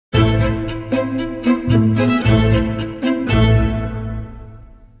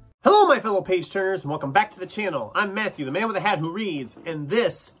page turners, and welcome back to the channel. I'm Matthew, the man with a hat who reads, and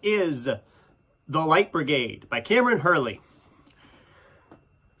this is The Light Brigade by Kameron Hurley.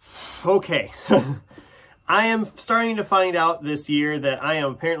 Okay, I am starting to find out this year that I am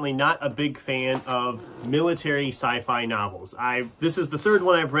apparently not a big fan of military sci-fi novels. This is the third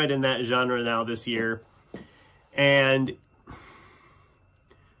one I've read in that genre now this year, and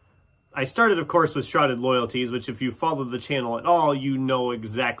I started, of course, with Shrouded Loyalties, which if you follow the channel at all, you know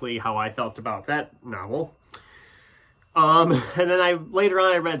exactly how I felt about that novel. And then later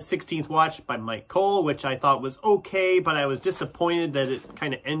on I read 16th Watch by Mike Cole, which I thought was okay, but I was disappointed that it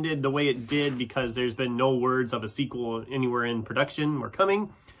kind of ended the way it did because there's been no words of a sequel anywhere in production or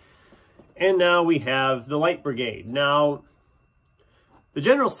coming. And now we have The Light Brigade. Now, the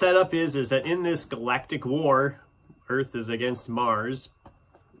general setup is that in this galactic war, Earth is against Mars,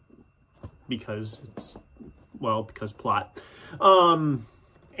 because plot.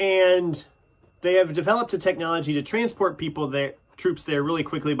 And they have developed a technology to transport troops there really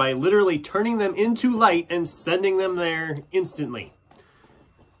quickly by literally turning them into light and sending them there instantly.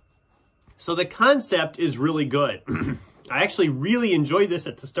 So the concept is really good. I actually really enjoyed this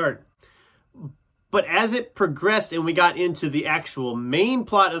at the start. But as it progressed and we got into the actual main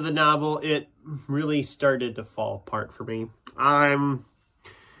plot of the novel, it really started to fall apart for me.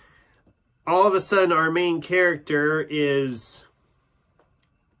 All of a sudden, our main character is,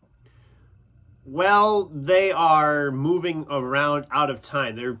 well, they are moving around out of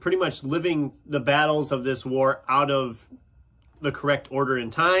time. They're pretty much living the battles of this war out of the correct order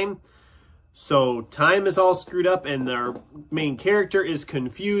in time. So time is all screwed up, and our main character is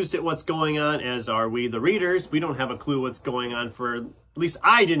confused at what's going on, as are we, the readers. We don't have a clue what's going on at least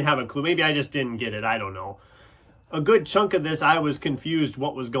I didn't have a clue. Maybe I just didn't get it. I don't know. A good chunk of this, I was confused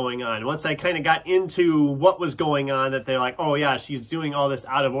what was going on. Once I kind of got into what was going on, that they're like, oh yeah, she's doing all this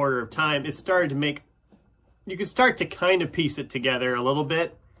out of order of time, it started to make, you could start to kind of piece it together a little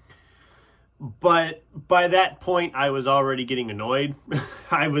bit. But by that point, I was already getting annoyed.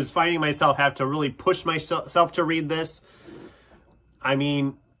 I was finding myself have to really push myself to read this. I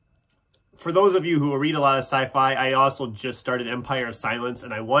mean, for those of you who read a lot of sci-fi, I also just started Empire of Silence,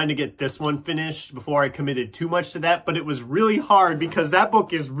 and I wanted to get this one finished before I committed too much to that, but it was really hard because that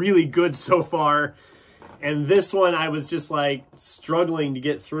book is really good so far, and this one I was just like struggling to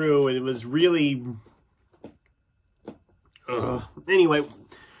get through, and it was really... Anyway,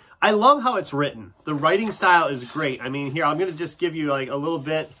 I love how it's written. The writing style is great. I mean, here, I'm going to just give you like a little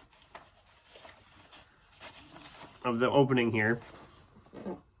bit of the opening here.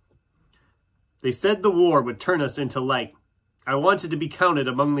 They said the war would turn us into light. I wanted to be counted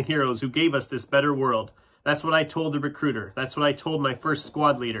among the heroes who gave us this better world. That's what I told the recruiter. That's what I told my first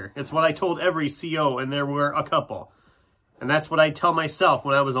squad leader. It's what I told every CO, and there were a couple. And that's what I tell myself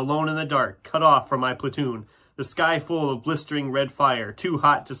when I was alone in the dark, cut off from my platoon. The sky full of blistering red fire, too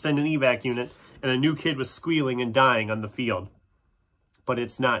hot to send an evac unit, and a new kid was squealing and dying on the field. But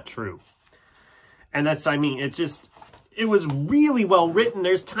it's not true. And that's, I mean, it was really well written.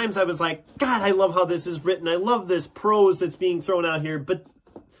 There's times I was like, God, I love how this is written. I love this prose that's being thrown out here. But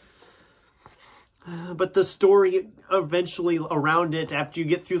the story eventually around it, after you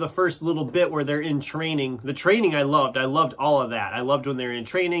get through the first little bit where they're in training, the training I loved. I loved all of that. I loved when they're in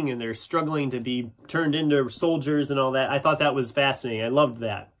training and they're struggling to be turned into soldiers and all that. I thought that was fascinating. I loved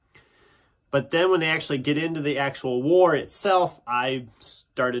that. But then when they actually get into the actual war itself, I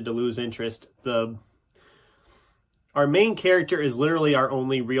started to lose interest. Our main character is literally our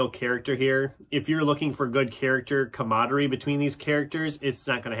only real character here. If you're looking for good character camaraderie between these characters, it's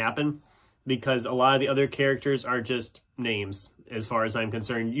not going to happen because a lot of the other characters are just names, as far as I'm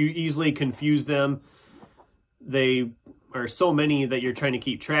concerned. You easily confuse them. They are so many that you're trying to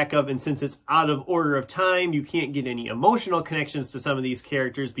keep track of, and since it's out of order of time, you can't get any emotional connections to some of these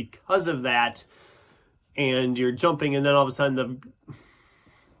characters because of that, and you're jumping, and then all of a sudden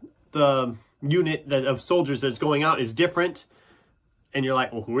the unit of soldiers that's going out is different, and you're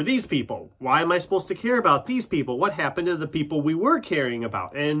like, well, who are these people? Why am I supposed to care about these people? What happened to the people we were caring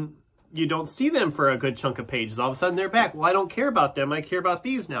about? And you don't see them for a good chunk of pages. All of a sudden they're back. Well, I don't care about them. I care about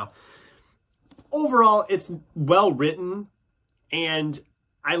these now. Overall, it's well written, and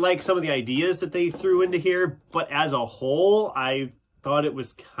I like some of the ideas that they threw into here, but as a whole, I thought it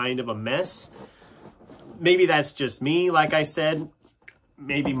was kind of a mess. Maybe that's just me, like I said.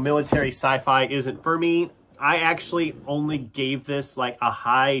 Maybe military sci-fi isn't for me. I actually only gave this like a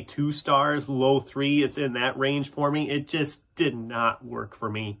high 2 stars, low 3. It's in that range for me. It just did not work for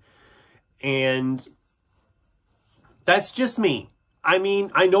me. And that's just me. I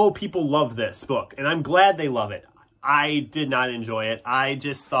mean, I know people love this book, and I'm glad they love it. I did not enjoy it. I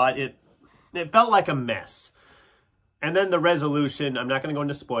just thought it It felt like a mess. And then the resolution, I'm not going to go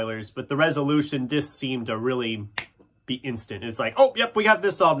into spoilers, but the resolution just seemed to really be instant. It's like, oh, yep, we have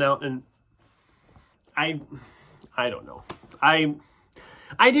this solved now. And I don't know. I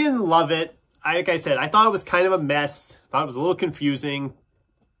didn't love it. Like I said, I thought it was kind of a mess. Thought it was a little confusing.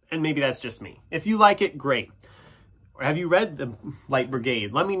 And maybe that's just me. If you like it, great. Or have you read the Light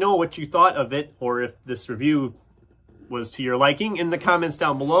Brigade? Let me know what you thought of it, or if this review was to your liking in the comments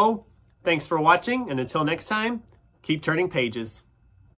down below. Thanks for watching, and until next time, keep turning pages.